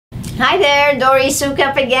Hi there, Dory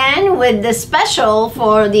Sukup again with the special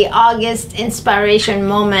for the August Inspiration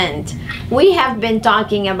Moment. We have been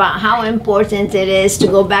talking about how important it is to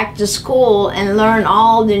go back to school and learn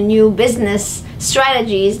all the new business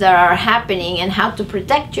strategies that are happening and how to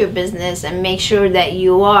protect your business and make sure that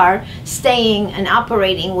you are staying and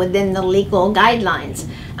operating within the legal guidelines.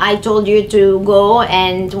 I told you to go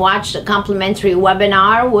and watch the complimentary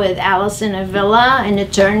webinar with Allison Avila, an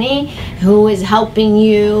attorney who is helping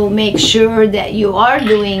you make sure that you are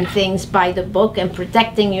doing things by the book and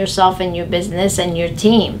protecting yourself and your business and your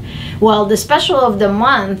team. Well, the special of the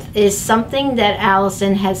month is something that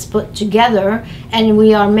Allison has put together, and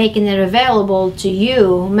we are making it available to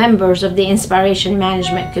you, members of the InSPAration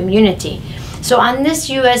Management community. So on this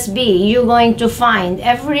USB, you're going to find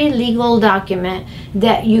every legal document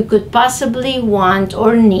that you could possibly want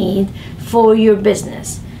or need for your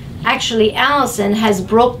business. Actually, Allison has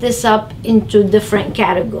broke this up into different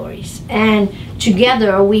categories, and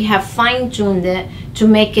together we have fine-tuned it to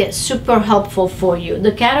make it super helpful for you.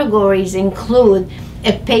 The categories include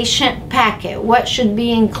a patient packet. What should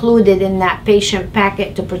be included in that patient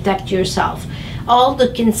packet to protect yourself? All the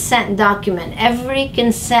consent document, every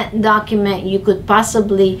consent document you could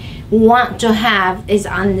possibly want to have is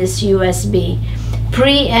on this USB.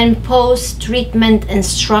 Pre and post treatment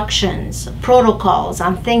instructions, protocols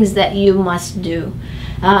on things that you must do,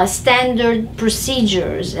 standard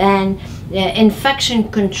procedures and infection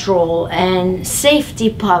control and safety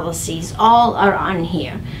policies, all are on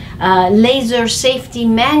here. Laser safety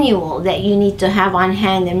manual that you need to have on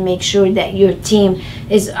hand and make sure that your team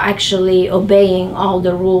is actually obeying all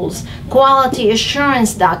the rules. Quality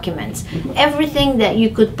assurance documents, everything that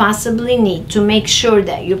you could possibly need to make sure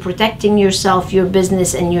that you're protecting yourself, your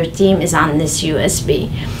business, and your team is on this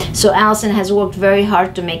USB. So Allison has worked very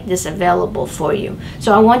hard to make this available for you.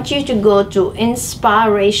 So I want you to go to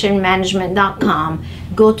InSPArationManagement.com,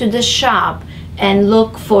 go to the shop, and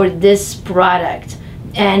look for this product.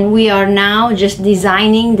 And we are now just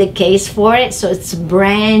designing the case for it, so it's a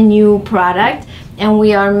brand new product and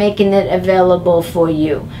we are making it available for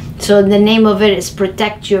you. So the name of it is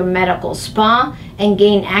Protect Your Medical Spa and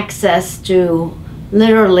gain access to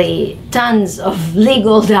literally tons of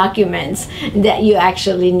legal documents that you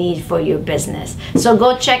actually need for your business. So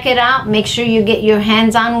go check it out, make sure you get your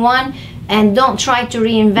hands on one. And don't try to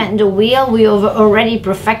reinvent the wheel. We have already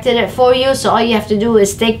perfected it for you. So all you have to do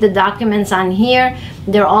is take the documents on here.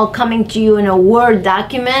 They're all coming to you in a Word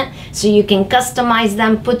document. So you can customize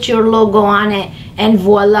them, put your logo on it, and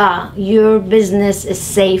voila, your business is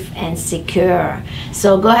safe and secure.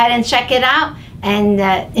 So go ahead and check it out and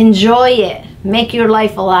enjoy it. Make your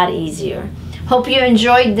life a lot easier. Hope you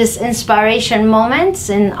enjoyed this inspiration moments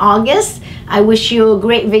in August. I wish you a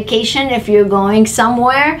great vacation if you're going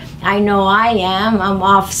somewhere. I know I am. I'm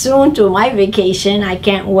off soon to my vacation. I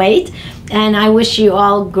can't wait. And I wish you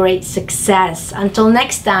all great success. Until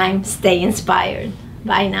next time, stay inspired.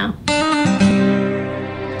 Bye now.